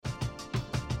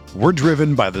We're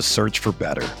driven by the search for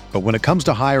better. But when it comes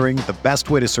to hiring, the best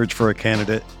way to search for a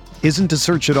candidate isn't to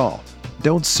search at all.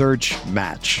 Don't search,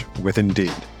 match with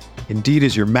Indeed. Indeed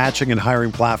is your matching and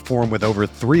hiring platform with over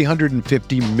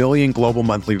 350 million global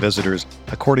monthly visitors,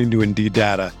 according to Indeed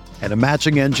data, and a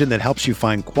matching engine that helps you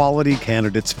find quality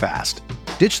candidates fast.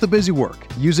 Ditch the busy work.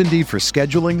 Use Indeed for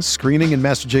scheduling, screening, and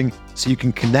messaging so you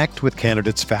can connect with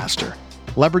candidates faster.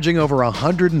 Leveraging over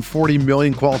 140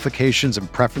 million qualifications and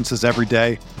preferences every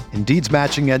day, Indeed's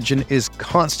matching engine is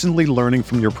constantly learning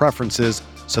from your preferences,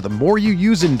 so the more you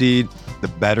use Indeed, the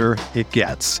better it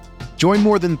gets. Join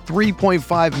more than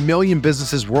 3.5 million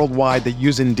businesses worldwide that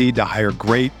use Indeed to hire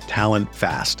great talent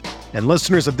fast. And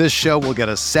listeners of this show will get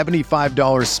a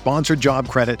 $75 sponsored job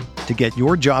credit to get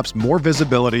your jobs more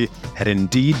visibility at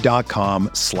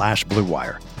Indeed.com/Blue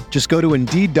Wire. Just go to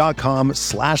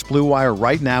Indeed.com/Blue Wire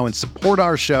right now and support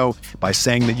our show by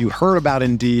saying that you heard about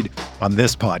Indeed on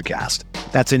this podcast.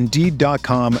 That's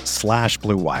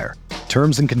Indeed.com/Blue Wire.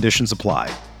 Terms and conditions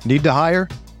apply. Need to hire?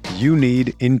 You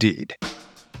need Indeed.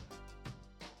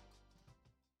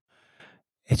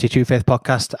 It's your True Faith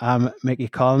podcast. I'm Mickey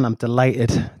Collin. I'm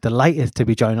delighted to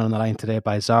be joined on the line today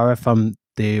by Zara from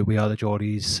the We Are the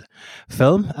Geordies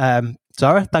film.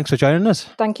 Zara, thanks for joining us.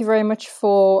 Thank you very much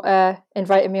for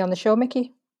inviting me on the show,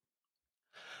 Mickey.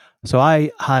 So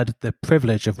I had the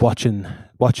privilege of watching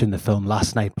the film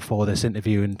last night before this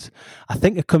interview, and I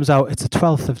think it comes out, it's the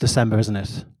 12th of December, isn't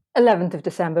it? 11th of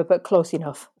December, but close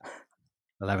enough.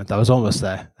 11th, I was almost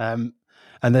there. And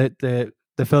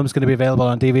the film's going to be available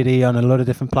on DVD on a lot of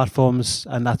different platforms,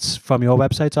 and that's from your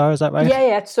website, Zara, is that right?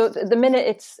 Yeah. So the minute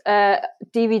it's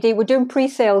DVD, we're doing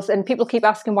pre-sales, and people keep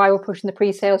asking why we're pushing the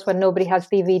pre-sales when nobody has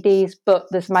DVDs, but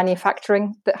there's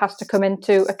manufacturing that has to come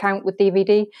into account with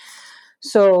DVD.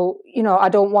 So, I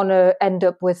don't want to end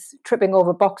up with tripping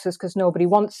over boxes because nobody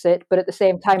wants it. But at the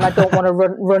same time, I don't want to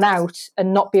run out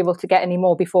and not be able to get any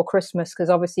more before Christmas,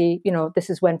 because obviously, this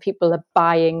is when people are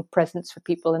buying presents for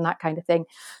people and that kind of thing.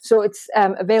 So it's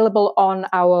available on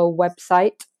our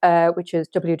website, which is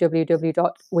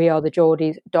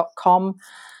www.wearethegeordies.com.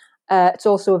 It's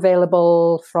also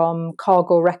available from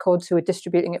Cargo Records, who are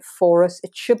distributing it for us.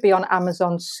 It should be on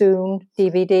Amazon soon,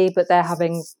 DVD, but they're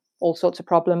having all sorts of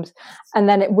problems. And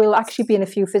then it will actually be in a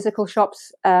few physical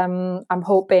shops. I'm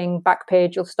hoping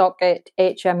Backpage will stock it,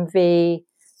 HMV,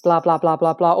 blah, blah, blah,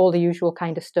 blah, blah, all the usual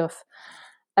kind of stuff.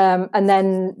 And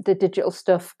then the digital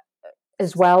stuff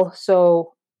as well.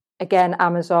 So again,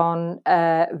 Amazon,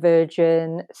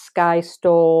 Virgin, Sky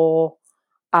Store,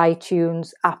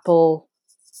 iTunes, Apple,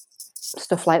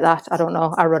 stuff like that. I don't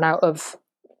know. I run out of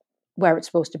where it's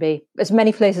supposed to be. As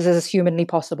many places as is humanly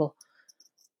possible.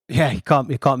 Yeah, you can't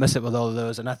miss it with all of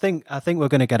those. And I think we're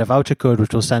going to get a voucher code,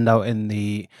 which we'll send out in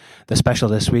the special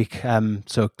this week.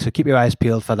 So keep your eyes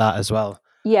peeled for that as well.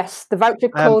 Yes, the voucher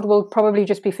code will probably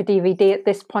just be for DVD at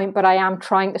this point, but I am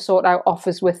trying to sort out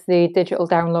offers with the digital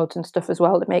downloads and stuff as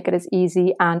well to make it as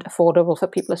easy and affordable for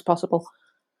people as possible.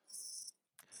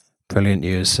 Brilliant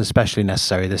news, especially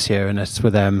necessary this year, and it's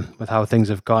with how things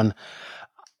have gone.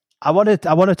 I wanted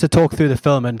to talk through the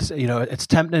film, and it's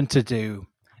tempting to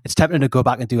go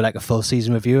back and do like a full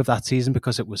season review of that season,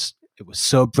 because it was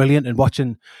so brilliant, and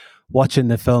watching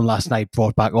the film last night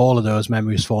brought back all of those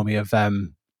memories for me of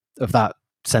that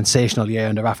sensational year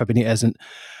under Rafa Benitez. And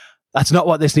that's not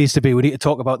what this needs to be. We need to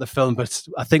talk about the film, but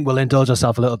I think we'll indulge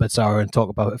ourselves a little bit, Zara, and talk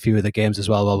about a few of the games as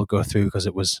well while we go through, because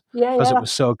it was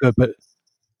so good. But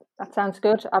that sounds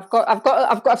good.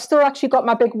 I've still actually got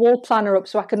my big wall planner up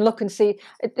so I can look and see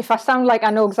if I sound like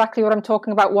I know exactly what I'm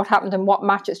talking about, what happened and what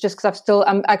match. It's just because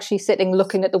I'm actually sitting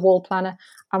looking at the wall planner.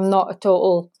 I'm not a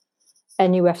total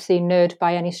NUFC nerd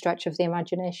by any stretch of the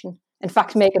imagination. In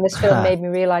fact, making this film made me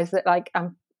realize that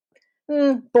I'm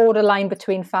borderline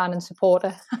between fan and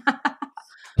supporter.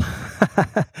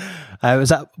 Was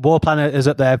that wall planner is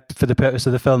up there for the purpose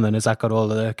of the film then? Has that got all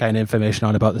the kind of information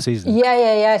on about the season?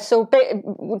 Yeah. So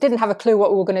we didn't have a clue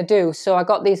what we were going to do. So I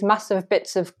got these massive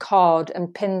bits of card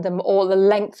and pinned them all the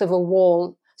length of a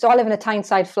wall. So I live in a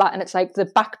Tyneside flat, and it's like the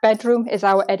back bedroom is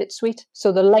our edit suite.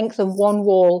 So the length of one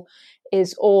wall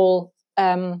is all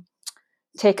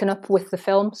taken up with the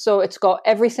film. So it's got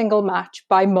every single match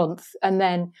by month, and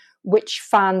then which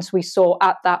fans we saw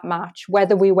at that match,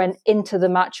 whether we went into the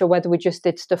match or whether we just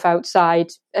did stuff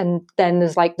outside. And then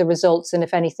there's like the results and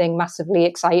if anything massively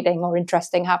exciting or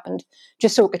interesting happened,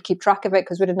 just so we could keep track of it,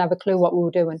 because we didn't have a clue what we were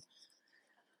doing.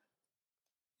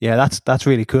 Yeah, that's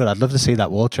really cool. I'd love to see that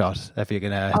wall chart if you're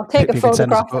gonna. I'll take a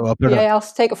photograph. I'll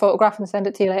take a photograph and send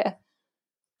it to you later.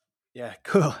 Yeah,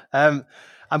 cool.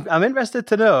 I'm interested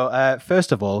to know,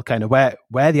 first of all, kind of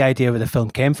where the idea of the film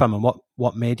came from, and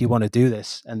what made you want to do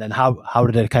this, and then how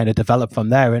did it kind of develop from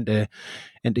there into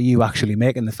you actually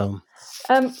making the film?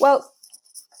 Well,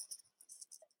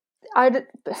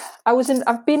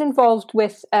 I've been involved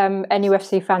with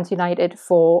NUFC Fans United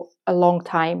for a long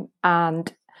time,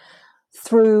 and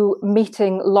through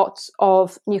meeting lots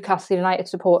of Newcastle United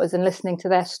supporters and listening to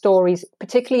their stories,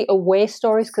 particularly away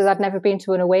stories, because I'd never been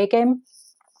to an away game.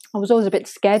 I was always a bit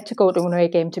scared to go to an away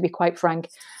game, to be quite frank.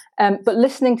 But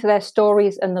listening to their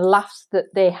stories and the laughs that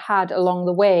they had along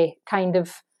the way kind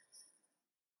of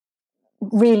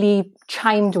really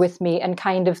chimed with me, and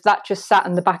kind of that just sat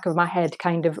in the back of my head,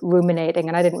 kind of ruminating,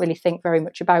 and I didn't really think very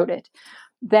much about it.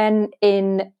 Then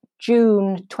in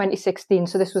June 2016,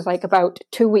 so this was like about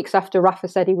 2 weeks after Rafa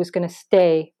said he was going to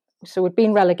stay. So we'd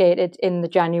been relegated in the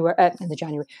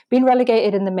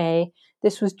May.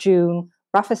 This was June.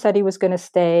 Rafa said he was going to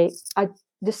stay. I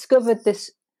discovered that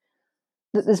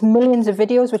there's millions of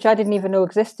videos, which I didn't even know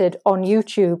existed, on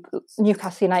YouTube,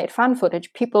 Newcastle United fan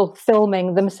footage, people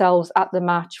filming themselves at the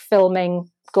match, filming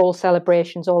goal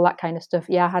celebrations, all that kind of stuff.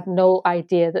 Yeah, I had no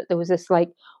idea that there was this like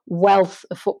wealth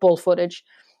of football footage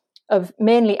of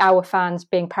mainly our fans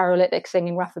being paralytic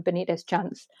singing Rafa Benitez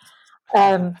chants.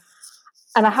 And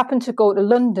I happened to go to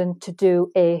London to do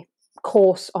a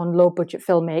course on low budget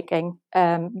filmmaking,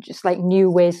 just like new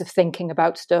ways of thinking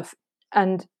about stuff.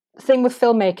 And the thing with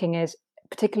filmmaking is,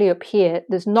 particularly up here,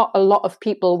 there's not a lot of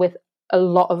people with a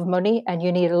lot of money, and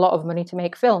you need a lot of money to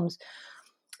make films.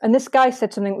 And this guy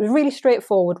said something that was really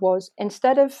straightforward, was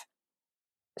instead of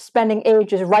spending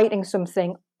ages writing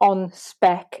something on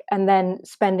spec and then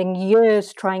spending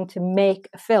years trying to make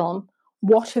a film,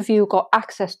 what have you got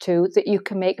access to that you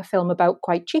can make a film about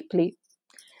quite cheaply?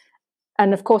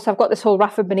 And of course, I've got this whole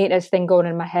Rafa Benitez thing going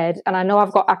in my head, and I know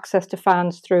I've got access to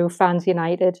fans through Fans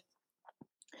United.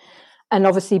 And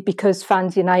obviously, because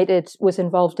Fans United was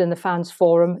involved in the fans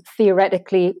forum,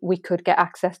 theoretically, we could get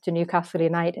access to Newcastle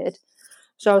United.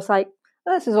 So I was like,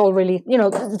 oh, this is all really,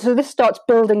 so this starts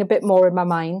building a bit more in my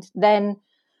mind. Then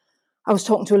I was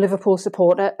talking to a Liverpool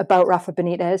supporter about Rafa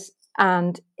Benitez,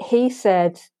 and he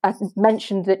said, I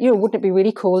mentioned that, wouldn't it be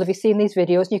really cool if you've seen these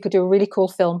videos, you could do a really cool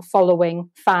film following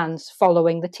fans,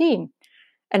 following the team.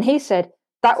 And he said,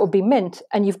 that would be mint,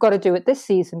 and you've got to do it this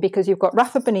season because you've got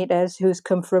Rafa Benitez, who's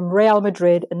come from Real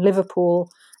Madrid and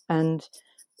Liverpool and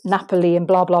Napoli and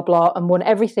blah, blah, blah, and won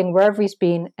everything wherever he's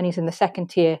been, and he's in the second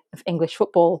tier of English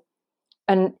football.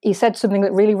 And he said something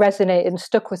that really resonated and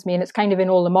stuck with me, and it's kind of in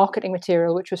all the marketing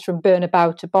material, which was from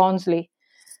Bernabeu to Barnsley.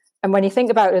 And when you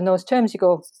think about it in those terms, you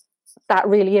go, that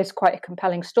really is quite a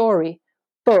compelling story.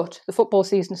 But the football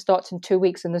season starts in 2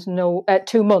 weeks, and there's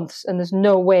 2 months, and there's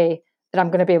no way that I'm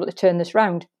going to be able to turn this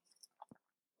round.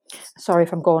 Sorry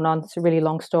if I'm going on. It's a really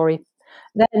long story.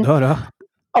 Then No.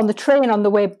 On the train on the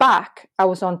way back, I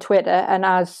was on Twitter, and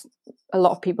as a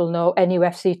lot of people know,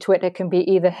 NUFC Twitter can be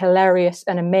either hilarious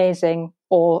and amazing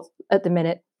or, at the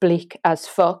minute, bleak as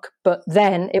fuck. But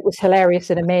then it was hilarious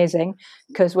and amazing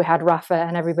because we had Rafa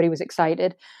and everybody was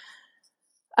excited.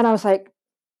 And I was like,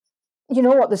 you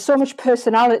know what, there's so much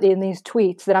personality in these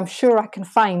tweets that I'm sure I can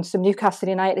find some Newcastle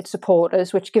United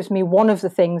supporters, which gives me one of the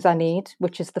things I need,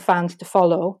 which is the fans to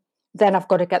follow. Then I've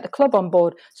got to get the club on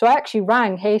board. So I actually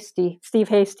rang Steve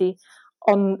Hasty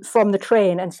from the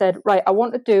train and said, right, I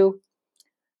want to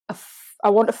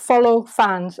follow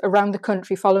fans around the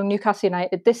country following Newcastle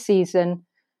United this season.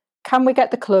 Can we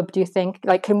get the club, do you think?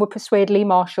 Like, can we persuade Lee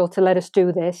Marshall to let us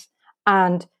do this?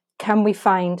 And can we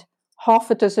find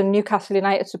half a dozen Newcastle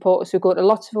United supporters who go to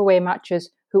lots of away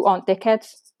matches who aren't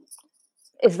dickheads?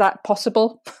 Is that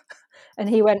possible? And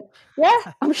he went,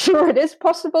 yeah, I'm sure it is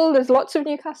possible. There's lots of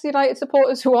Newcastle United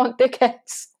supporters who aren't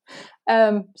dickheads.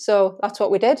 So that's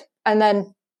what we did. And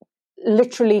then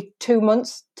literally 2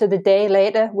 months to the day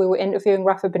later, we were interviewing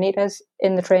Rafa Benitez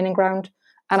in the training ground,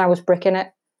 and I was bricking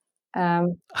it.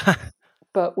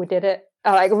 But we did it.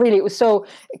 Really, it was so,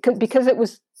 because it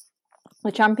was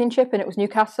the Championship and it was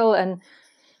Newcastle, and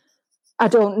I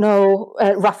don't know,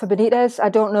 Rafa Benitez, I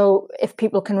don't know if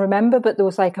people can remember, but there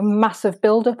was like a massive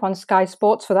build-up on Sky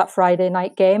Sports for that Friday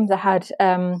night game. They had,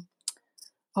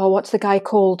 what's the guy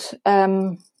called?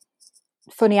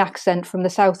 Funny accent from the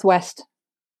Southwest.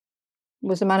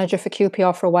 Was a manager for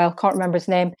QPR for a while. Can't remember his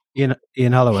name. Ian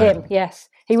Holloway. Him, yes.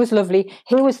 He was lovely.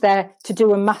 He was there to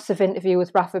do a massive interview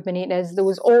with Rafa Benitez. There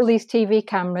was all these TV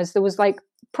cameras. There was like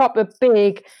proper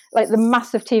big, like the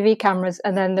massive TV cameras,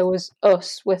 and then there was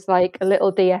us with like a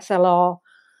little DSLR.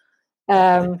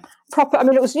 Proper. I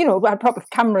mean, it was, a proper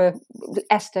camera.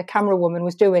 Esther, camera woman,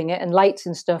 was doing it, and lights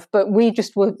and stuff. But we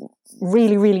just were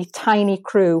really, really tiny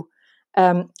crew,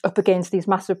 up against these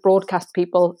massive broadcast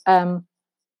people. And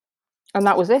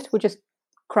that was it. We just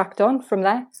cracked on from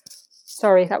there.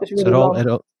 Sorry, that was really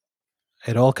long.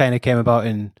 It all kind of came about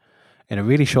in a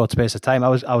really short space of time. I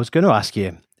was going to ask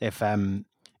you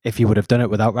if you would have done it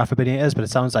without Rafa Benitez, but it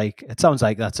sounds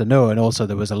like that's a no. And also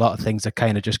there was a lot of things that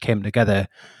kind of just came together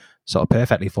sort of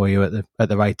perfectly for you at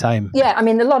the right time. Yeah, I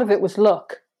mean, a lot of it was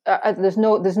luck. There's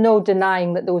no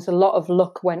denying that there was a lot of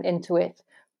luck went into it,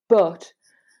 but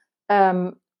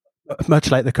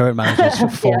much like the current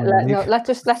manager's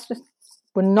let's just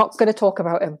we're not going to talk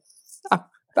about him.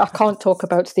 I can't talk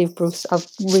about Steve Bruce. I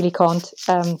really can't,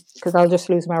 because I'll just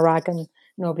lose my rag and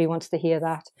nobody wants to hear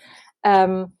that.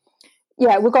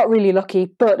 Yeah, we got really lucky,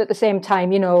 but at the same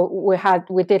time, you know,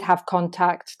 we did have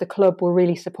contact. The club were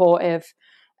really supportive.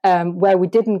 Where we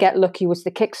didn't get lucky was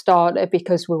the Kickstarter,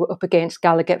 because we were up against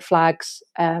Gallagher flags,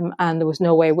 and there was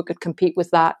no way we could compete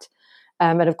with that.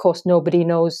 And of course, nobody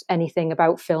knows anything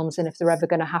about films and if they're ever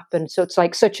going to happen. So it's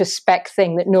like such a spec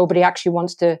thing that nobody actually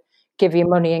wants to give you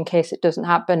money in case it doesn't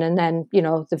happen. And then, you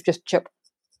know, they've just chucked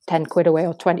 10 quid away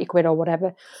or 20 quid or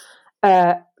whatever.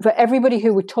 But everybody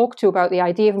who we talked to about the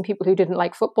idea, even people who didn't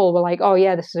like football, were like, oh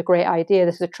yeah, this is a great idea.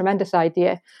 This is a tremendous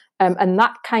idea. And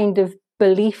that kind of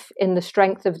belief in the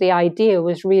strength of the idea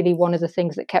was really one of the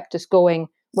things that kept us going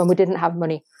when we didn't have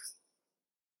money.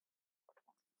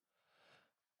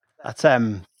 That's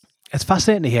it's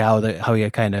fascinating to hear how your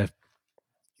kind of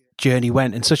journey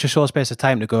went in such a short space of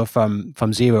time, to go from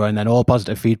zero and then all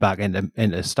positive feedback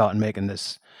into starting making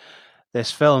this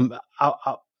film.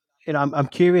 I'm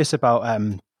curious about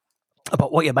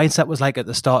what your mindset was like at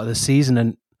the start of the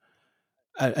season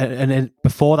and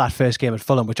before that first game at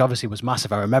Fulham, which obviously was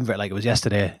massive. I remember it like it was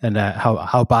yesterday, and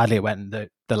how badly it went. The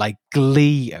like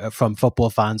glee from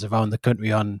football fans around the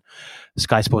country on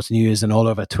Sky Sports News and all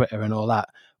over Twitter and all that.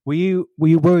 Were you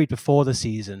worried before the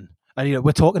season? And you know,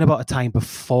 we're talking about a time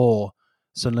before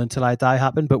Sunderland Till I Die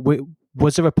happened, but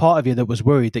was there a part of you that was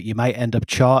worried that you might end up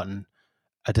charting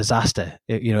a disaster?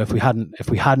 You know, if we hadn't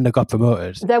have got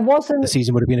promoted, the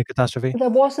season would have been a catastrophe. There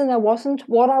wasn't.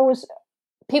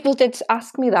 People did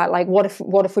ask me that, like, what if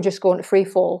we're just going to free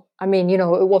fall? I mean, you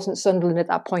know, it wasn't Sunderland at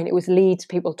that point; it was Leeds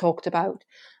people talked about.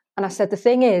 And I said, the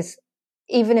thing is,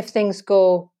 even if things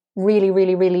go really,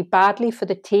 really, really badly for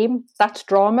the team, that's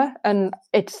drama, and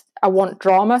I want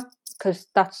drama, because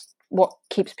that's what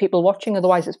keeps people watching.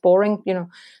 Otherwise, it's boring. You know,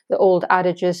 the old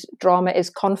adage is drama is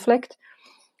conflict.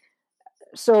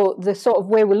 So the sort of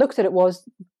way we looked at it was,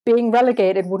 being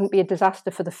relegated wouldn't be a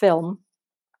disaster for the film.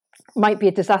 Might be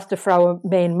a disaster for our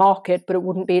main market, but it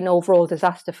wouldn't be an overall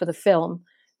disaster for the film.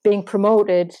 Being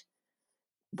promoted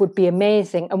would be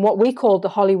amazing. And what we called the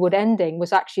Hollywood ending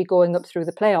was actually going up through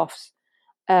the playoffs.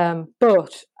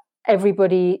 But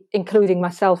everybody, including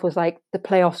myself, was like, the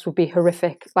playoffs would be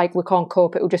horrific. Like, we can't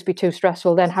cope. It would just be too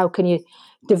stressful. Then how can you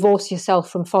divorce yourself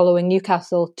from following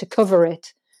Newcastle to cover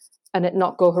it and it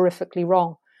not go horrifically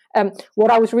wrong?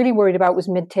 What I was really worried about was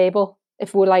mid-table.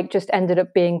 If we like just ended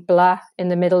up being blah in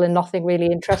the middle and nothing really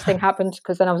interesting happened,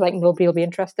 because then I was like, nobody will be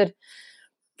interested.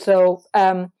 So,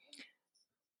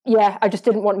 yeah, I just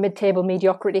didn't want mid-table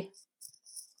mediocrity.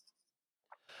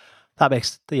 That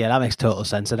makes total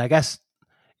sense. And I guess,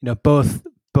 you know,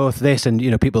 both this and,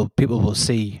 you know, people will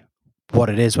see what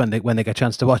it is when they get a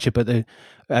chance to watch it. But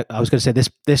I was going to say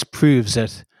this proves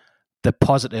that the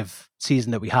positive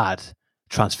season that we had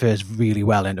transfers really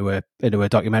well into a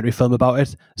documentary film about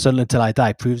it. Sunderland Till I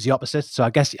Die proves the opposite. So I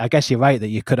guess you're right that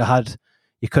you could have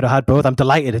had both. I'm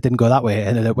delighted it didn't go that way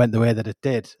and it went the way that it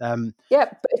did. Yeah,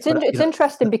 but it's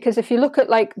interesting because if you look at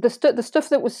like the stuff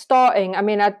that was starting, I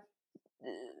mean,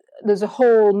 there's a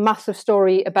whole massive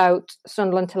story about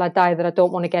Sunderland Till I Die that I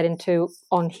don't want to get into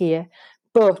on here.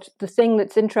 But the thing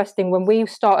that's interesting, when we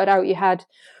started out, you had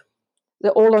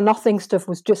the All or Nothing stuff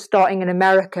was just starting in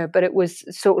America, but it was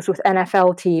with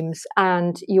NFL teams.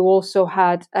 And you also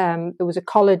had, there was a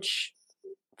college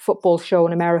football show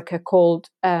in America called,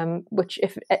 which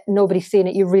if nobody's seen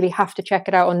it, you really have to check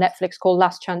it out on Netflix, called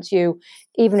Last Chance U.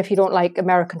 Even if you don't like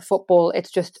American football,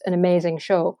 it's just an amazing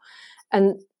show.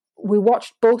 And we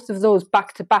watched both of those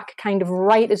back to back, kind of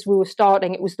right as we were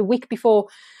starting. It was the week before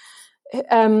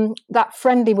that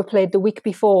friendly we played the week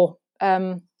before.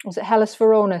 Was it Hellas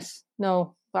Veronis?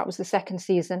 No, that was the second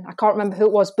season. I can't remember who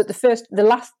it was, but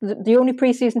the only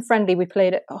pre-season friendly we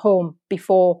played at home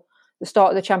before the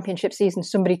start of the championship season,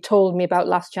 somebody told me about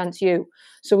Last Chance U.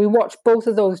 So we watched both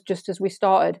of those just as we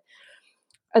started.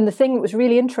 And the thing that was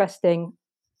really interesting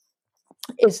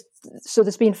is, so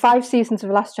there's been 5 seasons of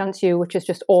Last Chance U, which is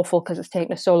just awful because it's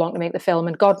taken us so long to make the film,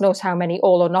 and God knows how many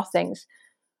All or Nothings.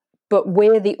 but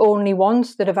we're the only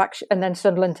ones that have actually, and then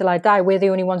Sunderland Till I Die, we're the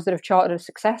only ones that have charted a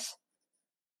success.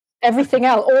 Everything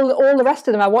else, all the rest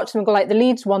of them, I watched them and go like, the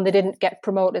Leeds one, they didn't get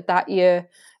promoted that year.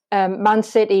 Man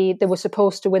City, they were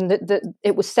supposed to win.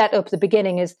 It was set up, the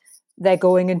beginning is they're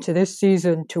going into this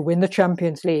season to win the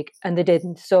Champions League, and they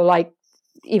didn't. So like,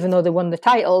 even though they won the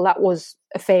title, that was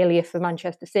a failure for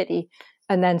Manchester City.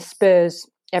 And then Spurs,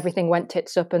 everything went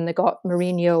tits up and they got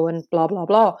Mourinho and blah, blah,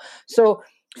 blah. So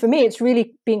for me, it's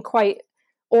really been quite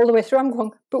all the way through. I'm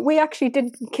going, but we actually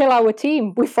didn't kill our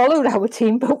team. We followed our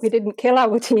team, but we didn't kill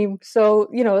our team. So,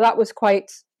 that was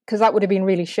quite, because that would have been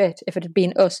really shit if it had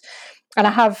been us. And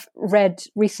I have read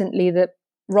recently that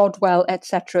Rodwell,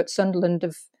 etc. at Sunderland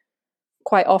have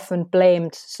quite often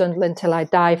blamed Sunderland Till I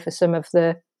Die for some of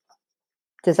the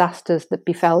disasters that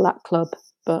befell that club.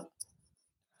 But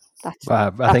that's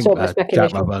all the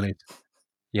speculation.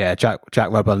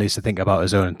 Jack Rodwell needs to think about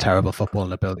his own terrible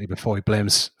footballing ability before he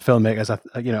blames filmmakers.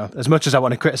 As much as I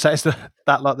want to criticise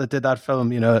that lot that did that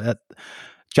film,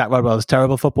 Jack Rodwell is a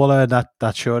terrible footballer, and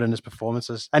that showed in his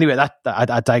performances. Anyway,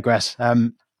 I digress.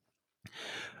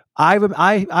 I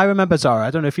remember, Zara,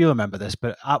 I don't know if you remember this,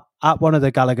 but at one of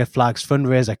the Gallagher Flags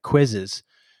fundraiser quizzes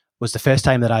was the first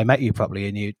time that I met you properly,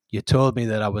 and you told me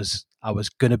that I was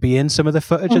going to be in some of the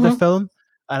footage of the film.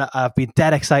 And I've been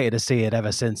dead excited to see it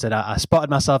ever since. And I spotted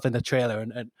myself in the trailer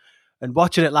and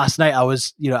watching it last night. I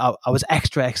was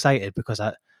extra excited because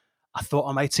I thought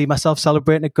I might see myself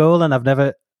celebrating a goal, and I've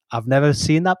never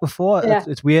seen that before. Yeah.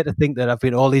 It's weird to think that I've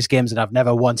been to all these games and I've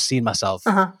never once seen myself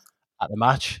at the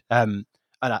match. And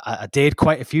I did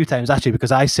quite a few times actually,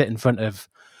 because I sit in front of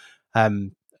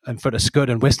Scud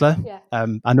and Whistler. Yeah.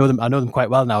 I know them quite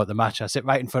well now at the match. I sit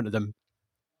right in front of them.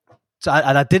 So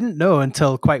I didn't know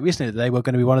until quite recently that they were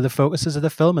going to be one of the focuses of the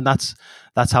film, and that's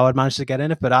how I'd managed to get in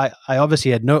it. But I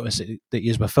obviously had noticed that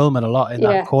you were filming a lot in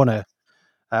that corner.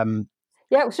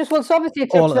 Yeah, it's just, so obviously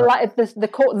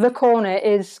the corner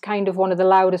is kind of one of the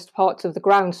loudest parts of the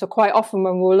ground. So quite often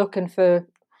when we were looking for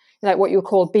like what you would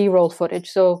call B-roll footage,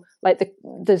 so like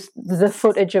there's the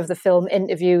footage of the film,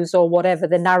 interviews or whatever,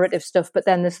 the narrative stuff, but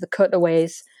then there's the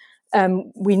cutaways.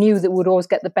 We knew that we'd always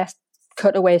get the best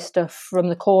cutaway stuff from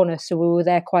the corner, so we were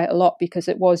there quite a lot because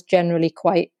it was generally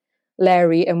quite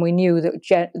leery, and we knew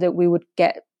that we would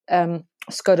get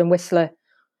Scud and Whistler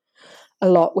a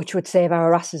lot, which would save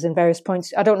our asses in various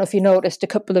points. I don't know if you noticed a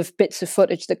couple of bits of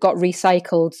footage that got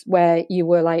recycled where you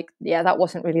were like, yeah, that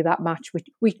wasn't really that match.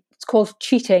 It's called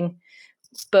cheating,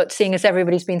 but seeing as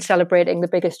everybody's been celebrating the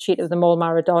biggest cheat of them all,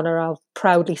 Maradona, I'll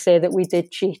proudly say that we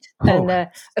did cheat. And a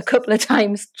couple of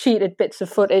times cheated bits of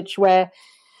footage where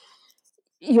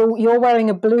you're wearing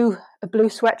a blue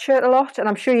sweatshirt a lot, and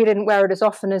I'm sure you didn't wear it as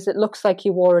often as it looks like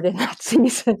you wore it in that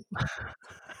season.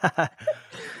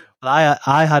 Well,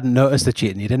 I hadn't noticed the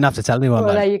cheating. You didn't have to tell anyone.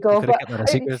 Well, there you go. You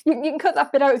can cut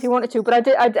that bit out if you wanted to, but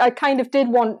I kind of did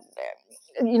want,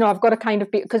 I've got to kind of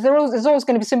be, because there's always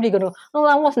going to be somebody going, oh,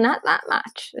 I wasn't at that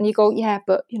match, and you go, yeah,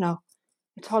 but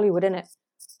it's Hollywood, isn't it?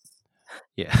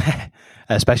 Yeah,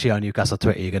 especially on Newcastle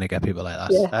Twitter, you're going to get people like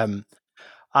that.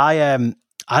 Yeah.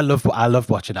 I love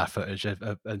watching that footage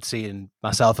and seeing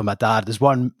myself and my dad. There's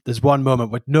one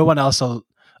moment where no one else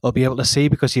will be able to see,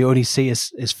 because you only see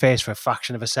his face for a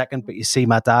fraction of a second, but you see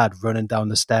my dad running down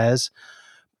the stairs,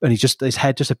 and his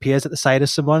head just appears at the side of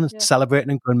someone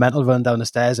celebrating and going mental, running down the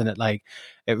stairs, and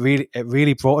it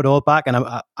really brought it all back. And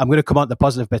I'm going to come on to the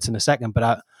positive bits in a second, but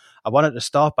I wanted to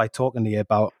start by talking to you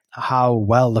about how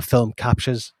well the film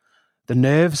captures the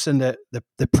nerves and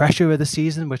the pressure of the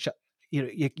season, which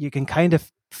you can kind of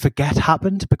forget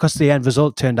happened because the end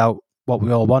result turned out what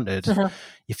we all wanted.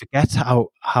 You forget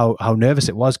how nervous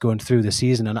it was going through the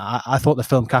season, and I thought the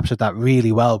film captured that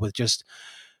really well with just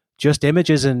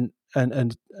images and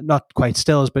not quite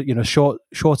stills, but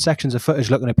short sections of footage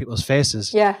looking at people's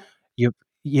faces. Yeah, you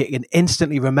can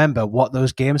instantly remember what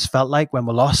those games felt like when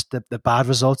we lost, the bad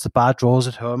results, the bad draws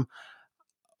at home.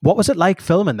 What was it like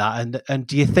filming that, and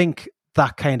do you think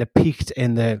that kind of peaked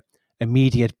in the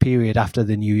immediate period after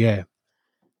the New Year?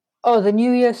 Oh, the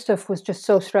New Year stuff was just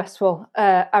so stressful.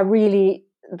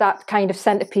 That kind of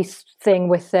centerpiece thing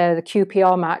with the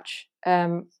QPR match,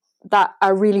 that I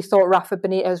really thought Rafa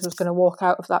Benitez was going to walk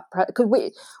out of that because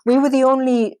we were the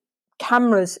only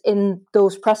cameras in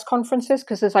those press conferences,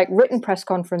 because there's like written press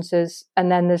conferences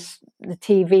and then there's the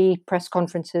TV press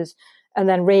conferences, and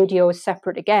then radio is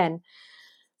separate again.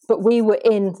 But we were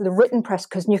in the written press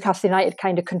because Newcastle United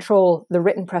kind of control the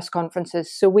written press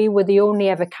conferences. So we were the only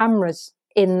ever cameras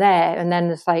in there. And then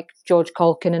there's like George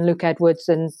Colkin and Luke Edwards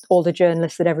and all the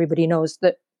journalists that everybody knows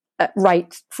that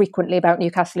write frequently about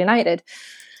Newcastle United.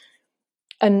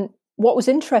 And what was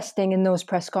interesting in those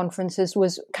press conferences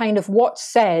was kind of what's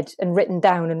said and written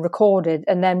down and recorded,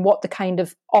 and then what the kind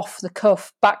of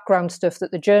off-the-cuff background stuff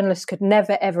that the journalists could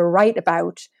never, ever write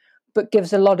about, but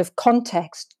gives a lot of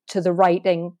context to the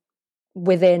writing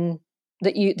within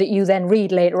that you then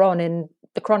read later on in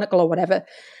the Chronicle or whatever.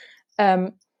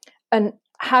 And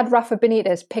had Rafa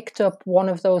Benitez picked up one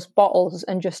of those bottles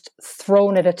and just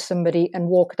thrown it at somebody and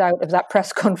walked out of that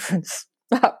press conference,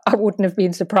 I wouldn't have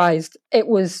been surprised. It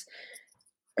was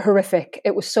horrific.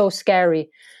 It was so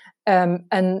scary.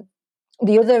 And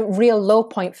the other real low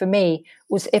point for me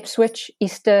was Ipswich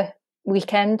Easter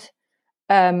weekend,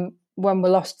 when we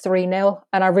lost 3-0.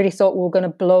 And I really thought we were going to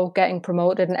blow getting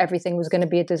promoted and everything was going to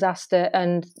be a disaster.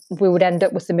 And we would end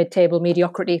up with the mid-table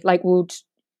mediocrity. Like, we would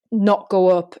not go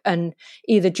up and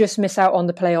either just miss out on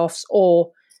the playoffs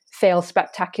or fail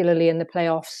spectacularly in the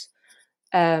playoffs.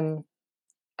 And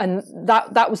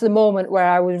that was the moment where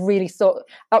I was really thought,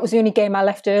 that was the only game I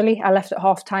left early. I left at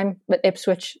halftime at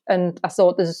Ipswich, and I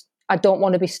thought, I don't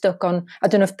want to be stuck on, I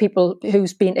don't know if people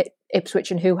who's been at Ipswich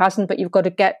and who hasn't, but you've got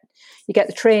to you get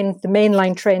the train, the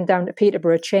mainline train down to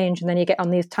Peterborough, change, and then you get on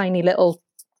these tiny little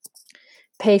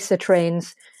pacer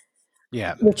trains,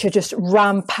 which are just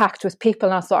ram-packed with people.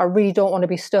 And I thought, I really don't want to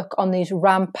be stuck on these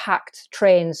ram-packed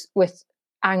trains with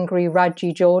angry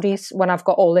Raji Geordies when I've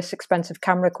got all this expensive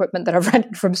camera equipment that I've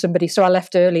rented from somebody. So I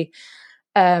left early,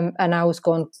 and I was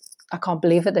going, I can't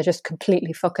believe it. They're just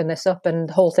completely fucking this up, and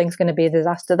the whole thing's going to be a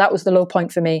disaster. That was the low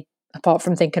point for me, apart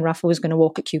from thinking Rafa was going to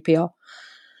walk at QPR.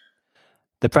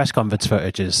 The press conference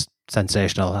footage is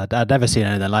sensational. I'd never seen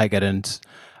anything like it, and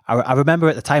I remember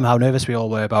at the time how nervous we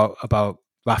all were about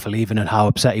Rafa leaving and how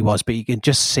upset he was. But you can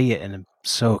just see it in him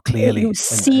so clearly,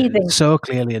 so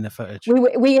clearly in the footage.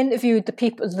 We interviewed the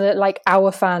people,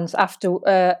 our fans, after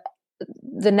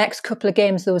the next couple of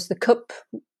games. There was the cup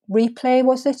replay,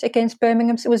 was it, against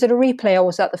Birmingham? Was it a replay, or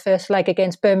was that the first leg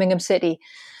against Birmingham City?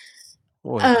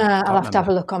 I'll have to have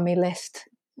a look on my list.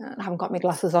 I haven't got my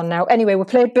glasses on now. Anyway, we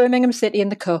played Birmingham City in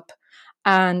the cup,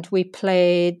 and we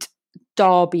played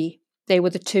Derby. They were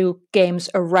the two games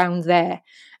around there.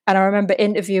 And I remember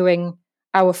interviewing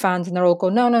our fans, and they're all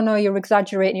going, no, you're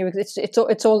exaggerating.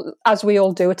 It's all, as we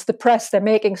all do. It's the press. They're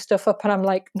making stuff up. And I'm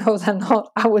like, no, they're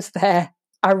not. I was there.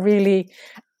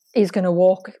 He's going to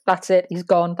walk. That's it. He's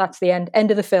gone. That's the end.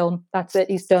 End of the film. That's it.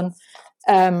 He's done.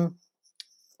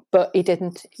 But he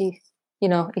didn't. He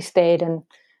stayed, and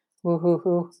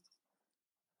woo-hoo-hoo.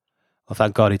 Well,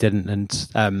 thank God he didn't.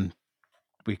 And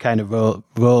we kind of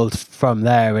rolled from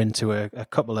there into a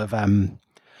couple of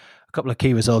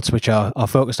key results which are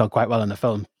focused on quite well in the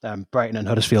film. Brighton and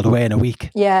Huddersfield away in a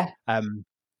week. Yeah.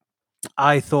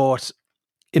 I thought,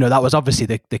 that was obviously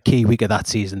the key week of that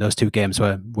season. Those two games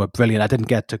were brilliant. I didn't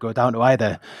get to go down to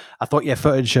either. I thought your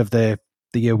footage of the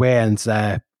away ends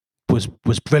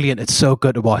was brilliant. It's so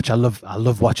good to watch. I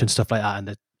love watching stuff like that,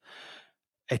 and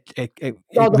it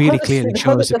really clearly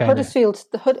shows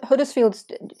the Huddersfield.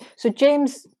 So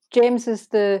James is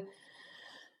the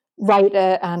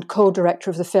writer and co-director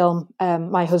of the film.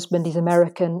 My husband, he's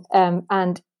American,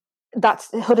 and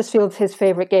that's Huddersfield's his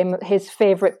favorite game, his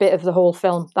favorite bit of the whole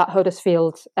film, that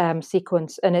Huddersfield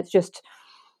sequence. And it's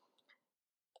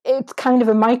kind of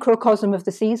a microcosm of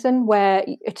the season, where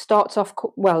it starts off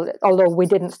well, although we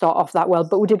didn't start off that well,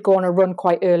 but we did go on a run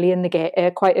quite early in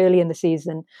the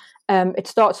season. It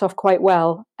starts off quite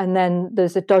well, and then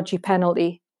there's a dodgy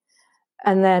penalty,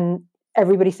 and then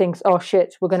everybody thinks, oh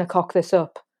shit, we're going to cock this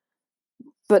up.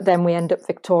 But then we end up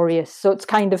victorious. So it's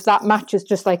kind of, that match is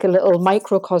just like a little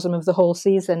microcosm of the whole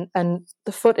season. And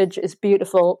the footage is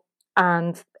beautiful,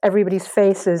 and everybody's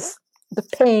faces, the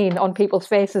pain on people's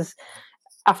faces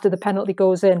after the penalty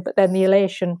goes in, but then the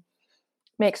elation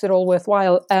makes it all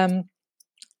worthwhile.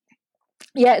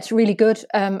 It's really good.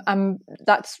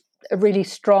 That's a really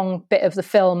strong bit of the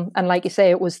film. And like you say,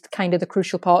 it was kind of the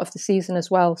crucial part of the season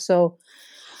as well. So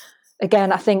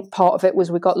again, I think part of it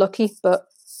was we got lucky, but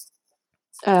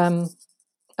and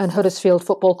Huddersfield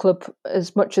Football Club,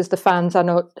 as much as the fans I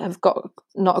know have got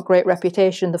not a great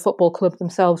reputation, the football club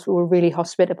themselves were really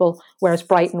hospitable, whereas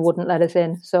Brighton wouldn't let us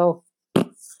in. So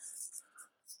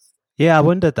yeah, I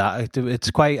wondered that.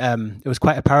 It's quite it was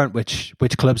quite apparent which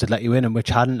clubs had let you in and which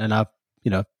hadn't, and I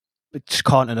just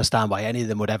can't understand why any of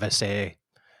them would ever say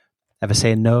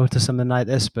no to something like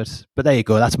this. But there you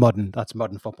go. That's modern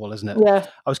football, isn't it? Yeah.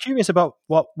 I was curious about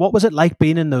what was it like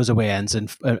being in those away ends, and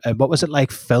what was it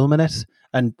like filming it,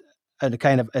 and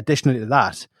kind of additionally to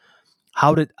that,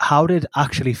 how did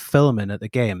actually filming at the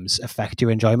games affect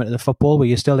your enjoyment of the football? Were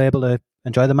you still able to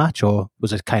enjoy the match, or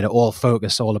was it kind of all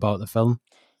about the film?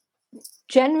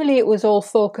 Generally, it was all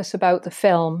focus about the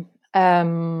film.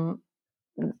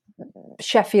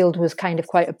 Sheffield was kind of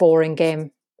quite a boring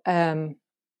game.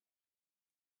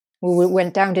 We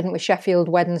went down, didn't we? Sheffield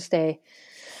Wednesday.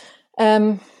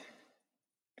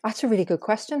 That's a really good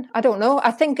question. I don't know.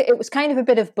 I think it was kind of a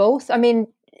bit of both. I mean,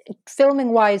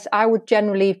 filming wise, I would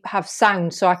generally have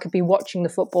sound so I could be watching the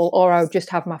football, or I would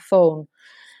just have my phone.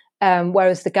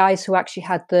 Whereas the guys who actually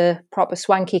had the proper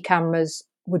swanky cameras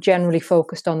were generally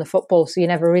focused on the football, so you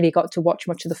never really got to watch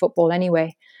much of the football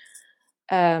anyway.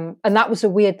 And that was a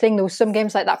weird thing. There was some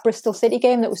games like that Bristol City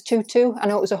game that was 2-2. I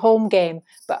know it was a home game,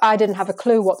 but I didn't have a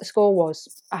clue what the score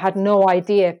was. I had no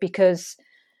idea because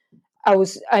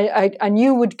I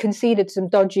knew we'd conceded some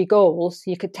dodgy goals.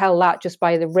 You could tell that just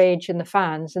by the rage in the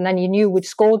fans. And then you knew we'd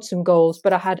scored some goals,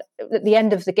 but at the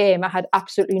end of the game, I had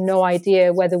absolutely no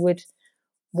idea whether we'd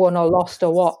won or lost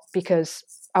or what, because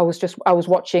I was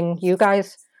watching you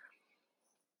guys.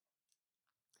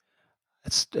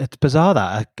 It's bizarre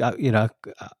that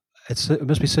it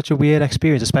must be such a weird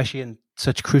experience, especially in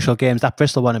such crucial games. That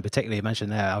Bristol one in particular you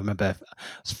mentioned there, I remember I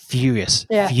was furious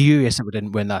that we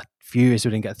didn't win that. Furious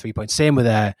we didn't get 3 points. Same with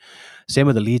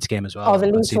the Leeds game as well. Oh, the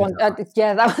Leeds one,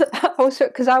 that was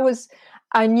because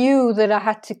I knew that I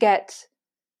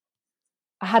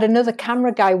had another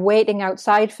camera guy waiting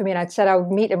outside for me, and I'd said I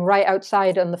would meet him right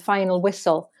outside on the final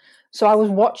whistle. So I was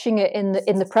watching it in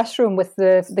the press room with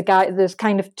the guy. There's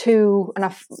kind of two,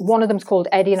 and one of them's called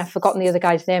Eddie, and I've forgotten the other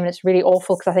guy's name, and it's really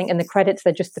awful because I think in the credits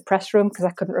they're just the press room because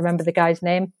I couldn't remember the guy's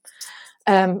name,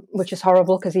 which is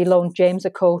horrible because he loaned James a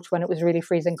coat when it was really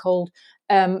freezing cold.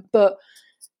 But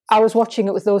I was watching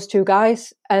it with those two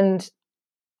guys, and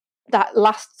that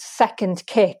last second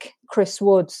kick, Chris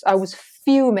Woods, I was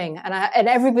fuming, and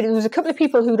everybody. There was a couple of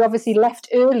people who'd obviously left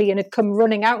early and had come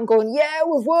running out and going, "Yeah,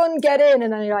 we've won, get in!"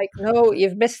 And then you're like, "No,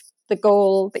 you've missed the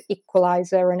goal, the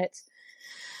equaliser," and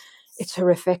it's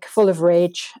horrific, full of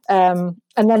rage. And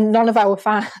then none of our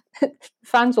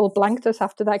fans all blanked us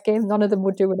after that game. None of them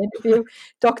would do an interview.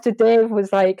 Dr. Dave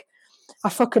was like, "I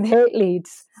fucking hate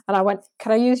Leeds," and I went,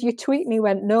 "Can I use your tweet?" And he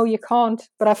went, "No, you can't,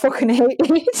 but I fucking hate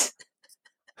Leeds."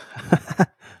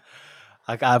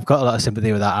 I've got a lot of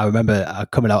sympathy with that. I remember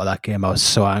coming out of that game, I was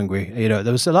so angry. You know,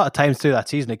 there was a lot of times through that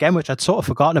season again, which I'd sort of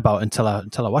forgotten about until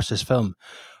I watched this film,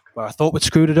 where I thought we'd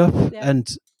screwed it up,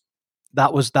 and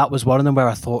that was one of them where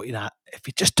I thought, you know, if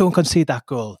you just don't concede that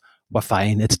goal, we're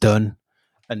fine, it's done.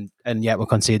 And yet we're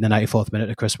conceding the 94th minute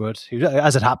to Chris Wood, who,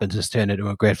 as it happens, has turned into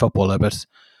a great footballer,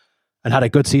 and had a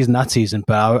good season that season.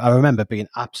 But I remember being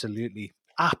absolutely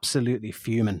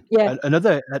fuming. Yeah.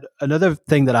 Another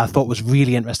thing that I thought was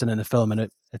really interesting in the film, and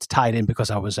it's tied in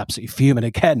because I was absolutely fuming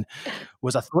again,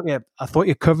 was I thought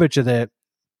your coverage of the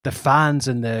fans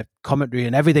and the commentary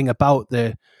and everything about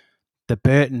the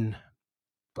Burton,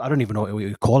 I don't even know what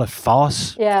you call it,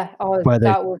 farce. Yeah. Where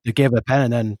they gave a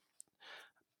pen and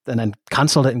then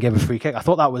cancelled it and gave a free kick. I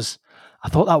thought that was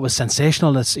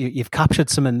sensational. You've captured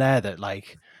something there that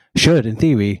should, in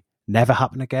theory, never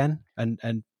happen again,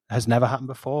 and has never happened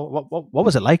before. What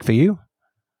was it like for you?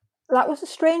 That was a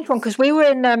strange one because we were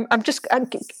in.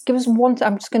 Give us one.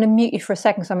 I'm just going to mute you for a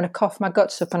second because I'm going to cough my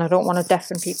guts up and I don't want to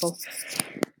deafen people.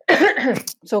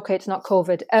 It's okay. It's not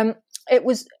COVID. It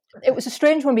was a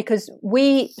strange one because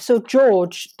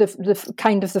George, the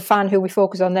kind of the fan who we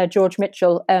focus on there, George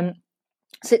Mitchell,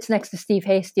 sits next to Steve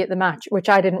Hasty at the match, which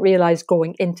I didn't realise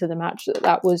going into the match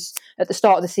that was at the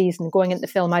start of the season. Going into the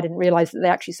film, I didn't realise that they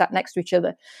actually sat next to each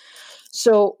other.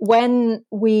 So when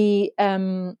we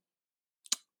decided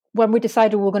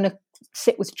we were going to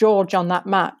sit with George on that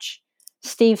match,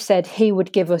 Steve said he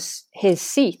would give us his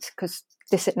seat because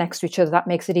they sit next to each other. That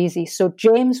makes it easy. So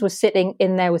James was sitting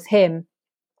in there with him,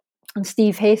 and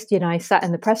Steve Hasty and I sat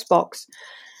in the press box.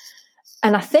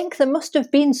 And I think there must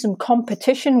have been some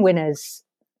competition winners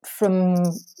from,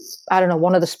 I don't know,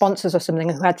 one of the sponsors or something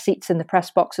who had seats in the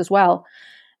press box as well.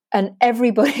 And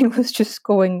everybody was just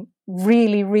going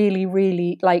really, really,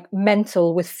 really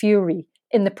mental with fury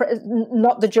in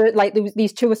the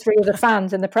these two or three other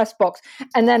fans in the press box,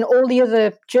 and then all the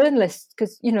other journalists,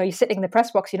 because you're sitting in the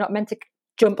press box, you're not meant to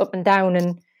jump up and down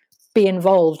and be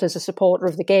involved as a supporter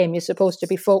of the game. You're supposed to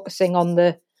be focusing on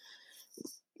the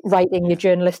writing your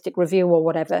journalistic review or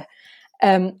whatever.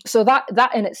 So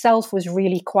that in itself was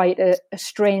really quite a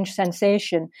strange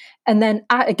sensation. And then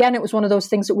again, it was one of those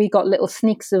things that we got little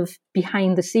sneaks of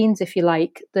behind the scenes, if you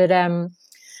like, that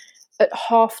at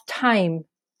half time,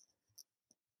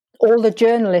 all the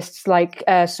journalists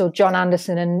so John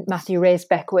Anderson and Matthew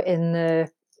Raisbeck were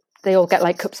they all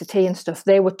get cups of tea and stuff.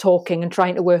 They were talking and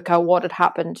trying to work out what had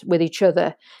happened with each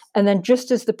other. And then just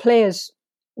as the players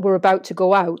were about to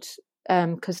go out,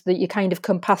 because you kind of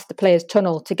come past the players'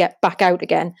 tunnel to get back out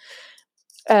again,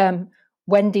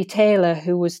 Wendy Taylor,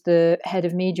 who was the head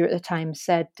of media at the time,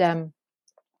 said,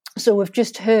 so we've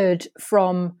just heard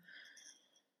from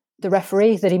the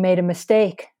referee that he made a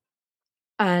mistake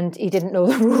and he didn't know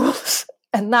the rules.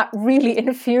 And that really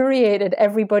infuriated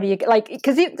everybody, like,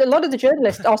 because a lot of the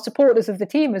journalists are supporters of the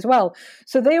team as well.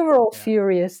 So they were all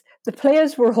furious. The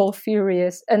players were all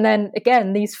furious. And then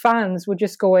again, these fans were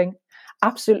just going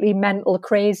absolutely mental,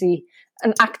 crazy,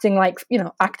 and acting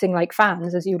like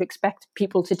fans, as you would expect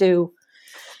people to do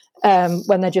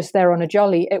when they're just there on a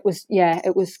jolly. It was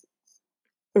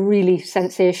a really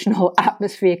sensational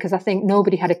atmosphere, because I think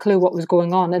nobody had a clue what was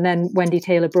going on. And then Wendy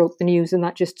Taylor broke the news, and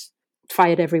that just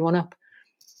fired everyone up.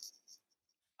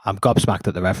 I'm gobsmacked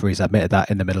that the referees admitted that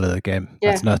in the middle of the game.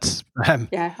 Yeah. That's nuts.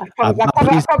 Yeah,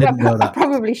 I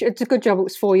probably should. It's a good job it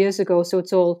was 4 years ago, so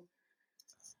it's all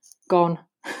gone.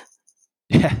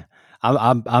 Yeah,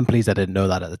 I'm pleased I didn't know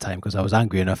that at the time, because I was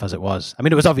angry enough as it was. I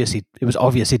mean, it was obvious he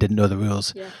didn't know the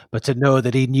rules, but to know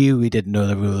that he knew he didn't know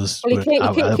the rules. Well,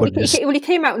 he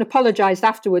came out and apologised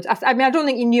afterwards. I mean, I don't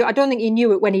think he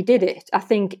knew it when he did it. I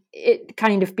think it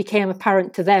kind of became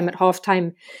apparent to them at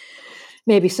halftime.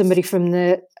 Maybe somebody from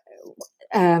the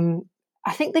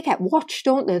I think they get watched,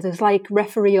 don't they? There's like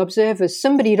referee observers.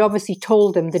 Somebody had obviously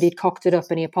told him that he'd cocked it up,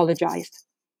 and he apologised.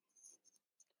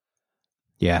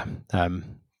 Yeah,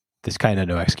 there's kind of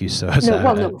no excuse. So I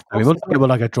mean, we'll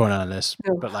not get drawn out on this,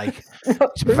 but like, he's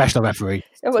a professional referee.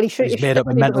 Well, he's made up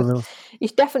a mental rule. He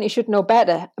definitely should know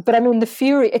better. But I mean, the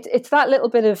fury. It's that little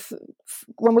bit of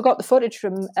when we got the footage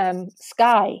from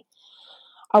Sky.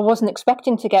 I wasn't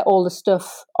expecting to get all the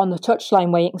stuff on the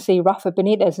touchline where you can see Rafa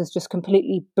Benitez is just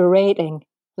completely berating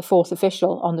the fourth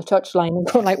official on the touchline and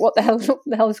going like, what the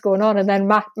hell is going on? And then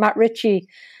Matt Ritchie,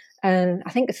 and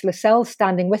I think it's Lascelles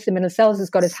standing with him, and Lascelles has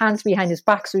got his hands behind his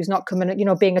back, so he's not coming,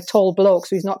 being a tall bloke,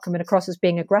 so he's not coming across as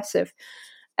being aggressive.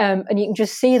 And you can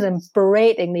just see them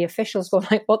berating the officials, going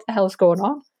like, what the hell's going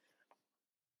on?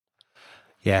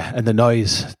 Yeah, and the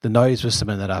noise was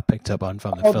something that I picked up on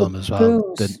from the film as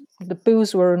well. The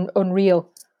boos were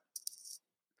unreal.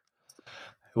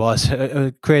 It was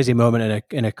a crazy moment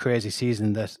in a crazy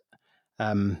season that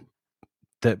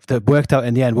worked out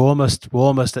in the end. We're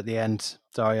almost at the end.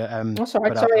 Sorry. That's all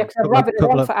right. Sorry, I've rabbited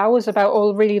on for hours about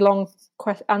all really long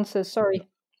answers. Sorry.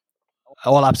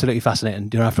 All absolutely fascinating. You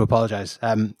don't have to apologise.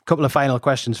 Couple of final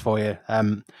questions for you.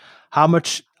 How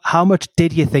much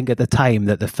did you think at the time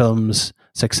that the film's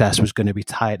success was going to be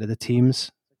tied to the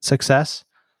team's success?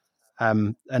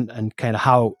 And kind of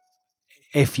how,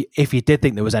 if you did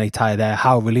think there was any tie there,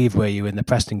 how relieved were you in the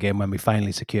Preston game when we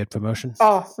finally secured promotion?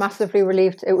 Oh, massively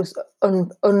relieved. It was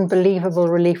unbelievable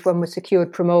relief when we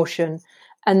secured promotion.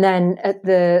 And then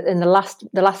in the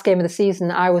last game of the season,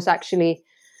 I was actually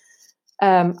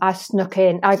I snuck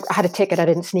in. I had a ticket. I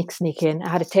didn't sneak in. I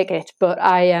had a ticket, but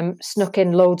I snuck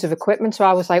in loads of equipment. So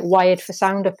I was like wired for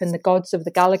sound up in the Gods of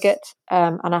the Gallowgate,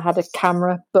 and I had a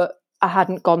camera, but I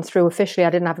hadn't gone through officially. I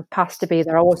didn't have a pass to be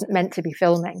there. I wasn't meant to be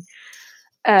filming.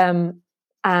 And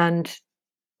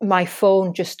my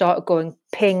phone just started going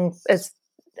ping as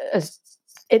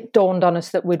it dawned on us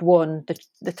that we'd won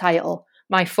the title.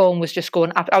 My phone was just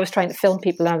going up. I was trying to film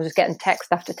people, and I was just getting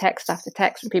text after text after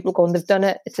text from people going, they've done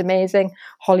it. It's amazing.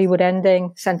 Hollywood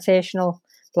ending, sensational,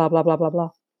 blah, blah, blah, blah,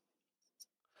 blah.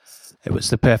 It was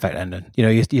the perfect ending.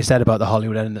 You said about the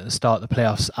Hollywood ending at the start of the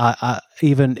playoffs. I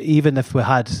even if we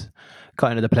had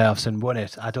got into the playoffs and won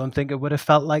it, I don't think it would have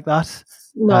felt like that.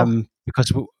 No.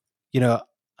 Because,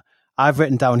 I've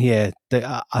written down here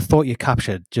that I thought you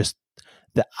captured just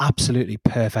the absolutely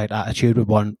perfect attitude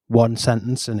with one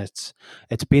sentence, and it's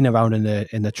been around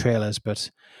in the trailers,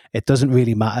 but it doesn't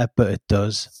really matter, but it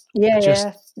does.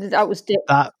 Yeah. That was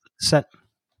that set.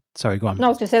 Sorry, go on. No, I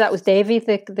was going to say that was Davey,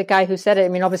 the guy who said it. I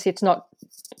mean, obviously it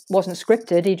wasn't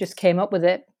scripted. He just came up with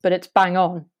it, but it's bang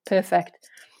on, perfect.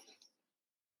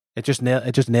 It just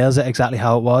nails it exactly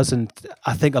how it was, and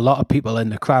I think a lot of people in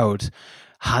the crowd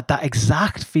had that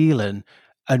exact feeling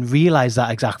and realised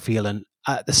that exact feeling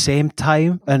at the same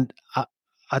time. And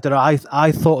I don't know.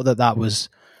 I thought that was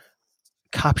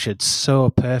captured so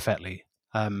perfectly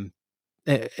in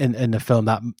the film,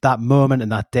 that moment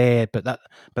and that day, but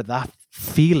that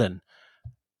feeling.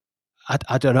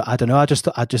 I don't know. I just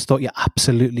thought you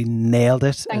absolutely nailed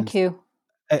it. Thank you.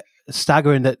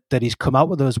 Staggering that he's come out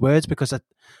with those words, because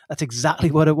that's exactly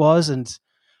what it was. And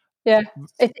yeah,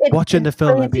 watching the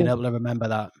film and being able to remember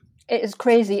that, it is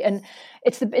crazy. And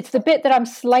it's the bit that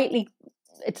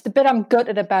it's the bit I'm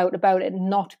gutted about it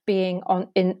not being on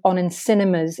in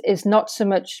cinemas, is not so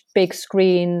much big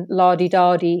screen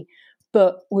lardy-dardy,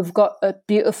 but we've got a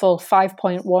beautiful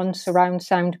 5.1 surround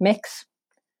sound mix,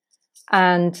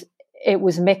 and it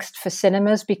was mixed for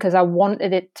cinemas because I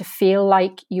wanted it to feel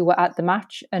like you were at the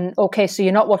match. And okay, so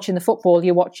you're not watching the football,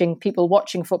 you're watching people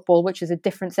watching football, which is a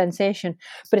different sensation.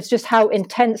 But it's just how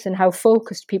intense and how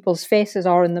focused people's faces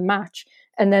are in the match.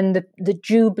 And then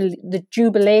the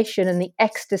jubilation and the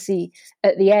ecstasy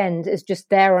at the end is just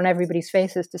there on everybody's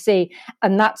faces to see.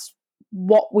 And that's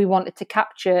what we wanted to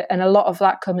capture. And a lot of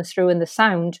that comes through in the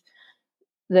sound,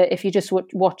 that if you're just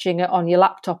watching it on your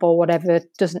laptop or whatever,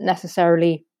 doesn't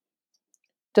necessarily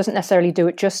do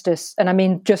it justice. And I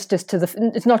mean justice to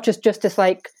it's not just justice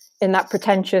like in that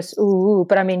pretentious ooh,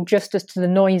 but I mean justice to the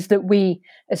noise that we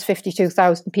as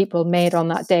 52,000 people made on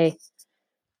that day.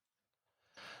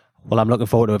 Well, I'm looking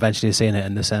forward to eventually seeing it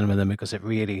in the cinema then, because it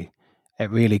really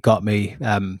got me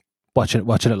watching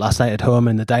it last night at home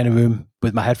in the dining room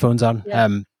with my headphones on. Yeah.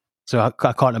 So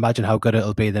I can't imagine how good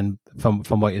it'll be then from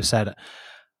what you've said.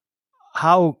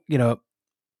 How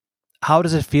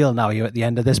does it feel now? You're at the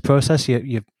end of this process.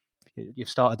 You've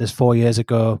started this 4 years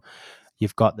ago.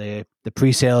 You've got the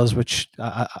pre-sales, which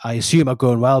I assume are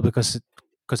going well because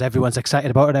everyone's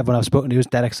excited about it. Everyone I've spoken to is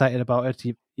dead excited about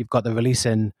it. You've got the release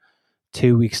in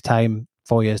 2 weeks' time,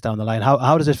 4 years down the line.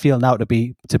 How does it feel now to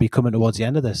be coming towards the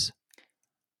end of this?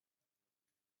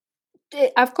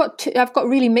 I've got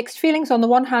really mixed feelings. On the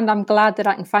one hand, I'm glad that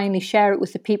I can finally share it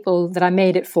with the people that I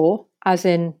made it for, as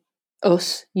in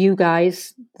us, you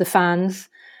guys, the fans.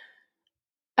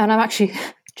 And I'm actually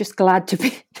just glad to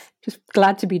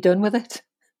be done with it.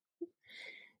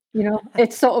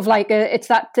 It's sort of like it's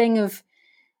that thing of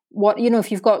what,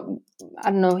 if you've got,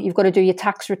 I don't know, you've got to do your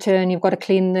tax return, you've got to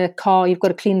clean the car, you've got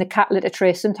to clean the cat litter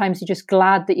tray. Sometimes you're just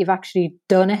glad that you've actually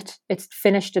done it. It's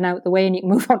finished and out the way and you can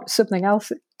move on to something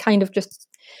else. It kind of just,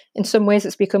 in some ways,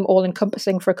 it's become all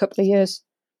encompassing for a couple of years.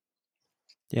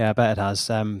 Yeah, I bet it has.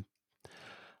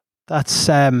 That's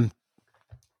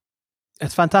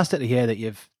it's fantastic to hear that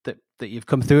you've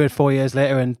come through it 4 years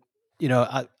later, and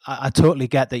I totally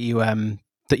get that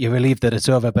you're relieved that it's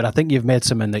over, but I think you've made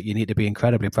something that you need to be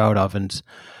incredibly proud of. And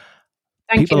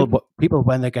people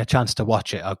when they get a chance to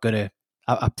watch it are gonna,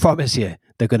 I promise you,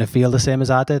 they're gonna feel the same as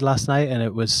I did last night. And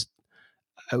it was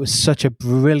such a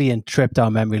brilliant trip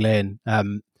down memory lane.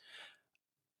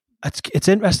 It's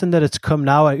interesting that it's come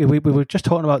now. We were just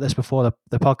talking about this before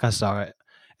the podcast started.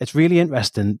 It's really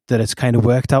interesting that it's kind of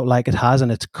worked out like it has,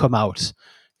 and it's come out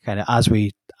kind of as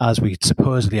we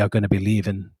supposedly are going to be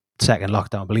leaving second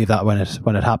lockdown. Believe that when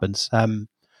it happens.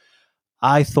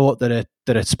 I thought that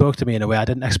it spoke to me in a way I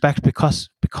didn't expect because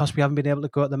we haven't been able to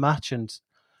go at the match, and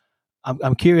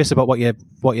I'm curious about what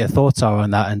your thoughts are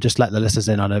on that, and just let the listeners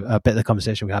in on a bit of the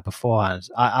conversation we had beforehand.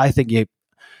 I think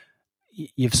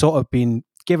you've sort of been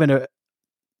given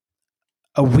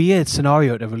a weird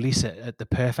scenario to release it at the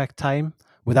perfect time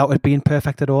without it being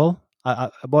perfect at all.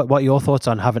 What are your thoughts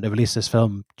on having to release this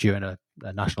film during a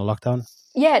national lockdown?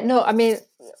 Yeah, no, I mean,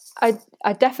 I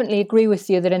definitely agree with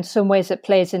you that in some ways it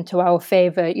plays into our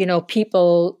favour.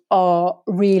 People are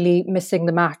really missing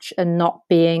the match and not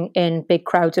being in big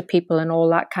crowds of people and all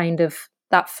that kind of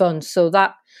that fun. So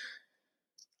that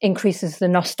increases the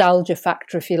nostalgia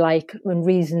factor, if you like, and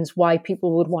reasons why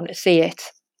people would want to see it.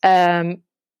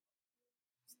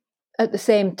 At the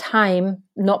same time,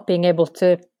 not being able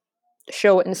to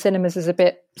show it in cinemas is a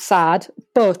bit sad.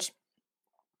 But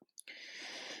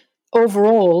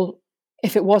overall,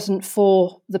 if it wasn't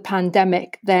for the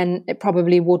pandemic, then it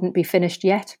probably wouldn't be finished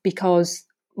yet, because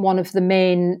one of the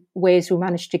main ways we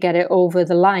managed to get it over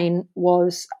the line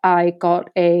was I got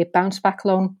a bounce back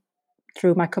loan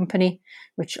through my company,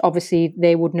 which obviously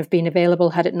they wouldn't have been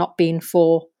available had it not been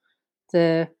for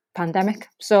the pandemic.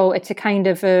 So it's a kind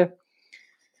of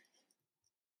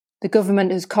the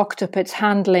government has cocked up its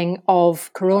handling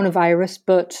of coronavirus,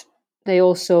 but they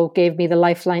also gave me the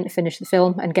lifeline to finish the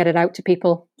film and get it out to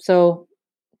people. So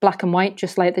black and white,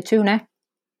 just like the tuna.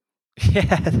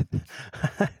 Yeah,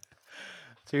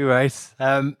 too right.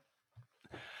 Well,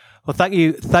 thank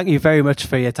you very much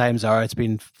for your time, Zara. It's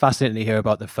been fascinating to hear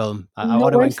about the film. I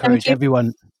want to encourage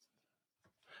everyone.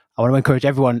 I want to encourage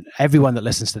everyone that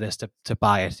listens to this to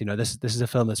buy it. This is a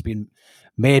film that's been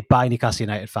made by Newcastle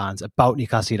United fans, about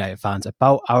Newcastle United fans,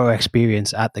 about our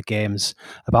experience at the games,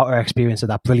 about our experience of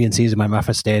that brilliant season when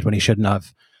Rafa stayed when he shouldn't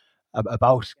have,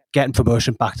 about getting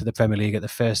promotion back to the Premier League at the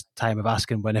first time of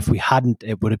asking, when if we hadn't,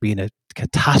 it would have been a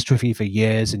catastrophe for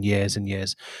years and years and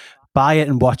years. Buy it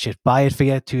and watch it. Buy it for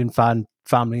your Toon fan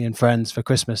family and friends for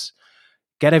Christmas.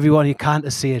 Get everyone you can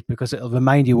to see it, because it'll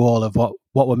remind you all of what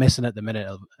we're missing at the minute.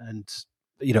 And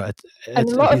and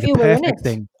a lot of you were in it.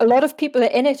 Thing. A lot of people are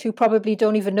in it who probably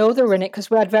don't even know they're in it,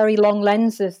 because we had very long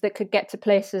lenses that could get to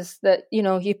places that you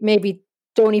maybe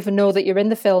don't even know that you're in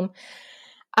the film.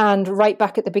 And right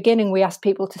back at the beginning, we asked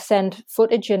people to send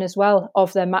footage in as well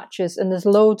of their matches. And there's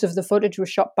loads of the footage was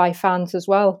shot by fans as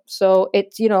well. So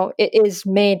it's, it is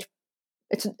made,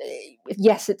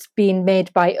 it's being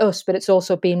made by us, but it's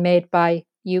also being made by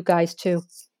you guys too.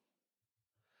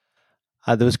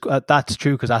 That's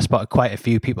true, because I spotted quite a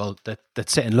few people that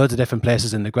sit in loads of different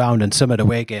places in the ground and some at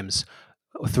away games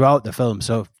throughout the film.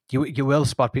 So you will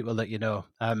spot people that you know.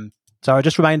 Sarah,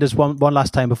 just remind us one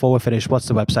last time before we finish, what's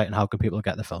the website and how can people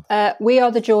get the film?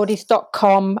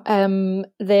 wearethegeordies.com.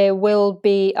 There will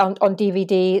be, on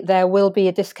DVD, there will be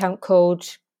a discount code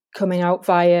coming out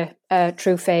via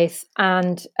True Faith,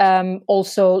 and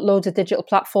also loads of digital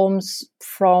platforms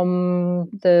from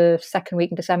the second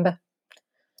week in December.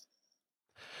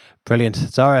 Brilliant.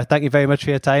 Zara, thank you very much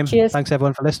for your time. Cheers. Thanks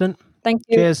everyone for listening. Thank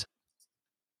you. Cheers.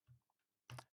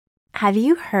 Have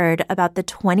you heard about the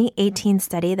 2018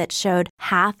 study that showed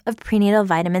half of prenatal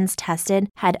vitamins tested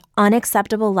had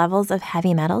unacceptable levels of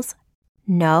heavy metals?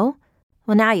 No?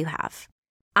 Well, now you have.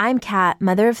 I'm Kat,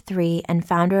 mother of 3 and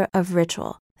founder of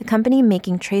Ritual, the company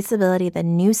making traceability the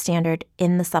new standard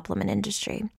in the supplement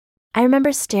industry. I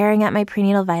remember staring at my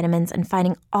prenatal vitamins and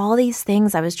finding all these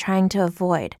things I was trying to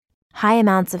avoid. High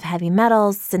amounts of heavy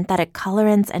metals, synthetic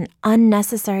colorants, and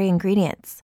unnecessary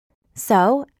ingredients.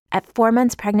 So, at 4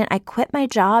 months pregnant, I quit my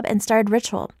job and started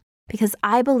Ritual because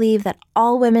I believe that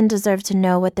all women deserve to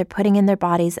know what they're putting in their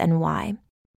bodies and why.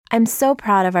 I'm so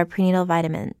proud of our prenatal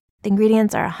vitamin. The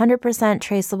ingredients are 100%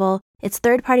 traceable, it's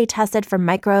third-party tested for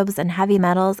microbes and heavy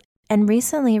metals, and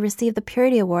recently received the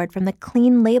Purity Award from the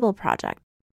Clean Label Project.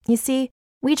 You see,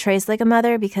 we trace like a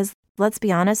mother because, let's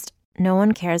be honest, no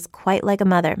one cares quite like a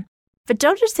mother. But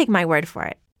don't just take my word for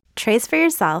it. Trace for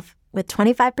yourself with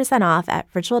 25% off at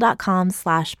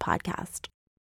ritual.com/podcast.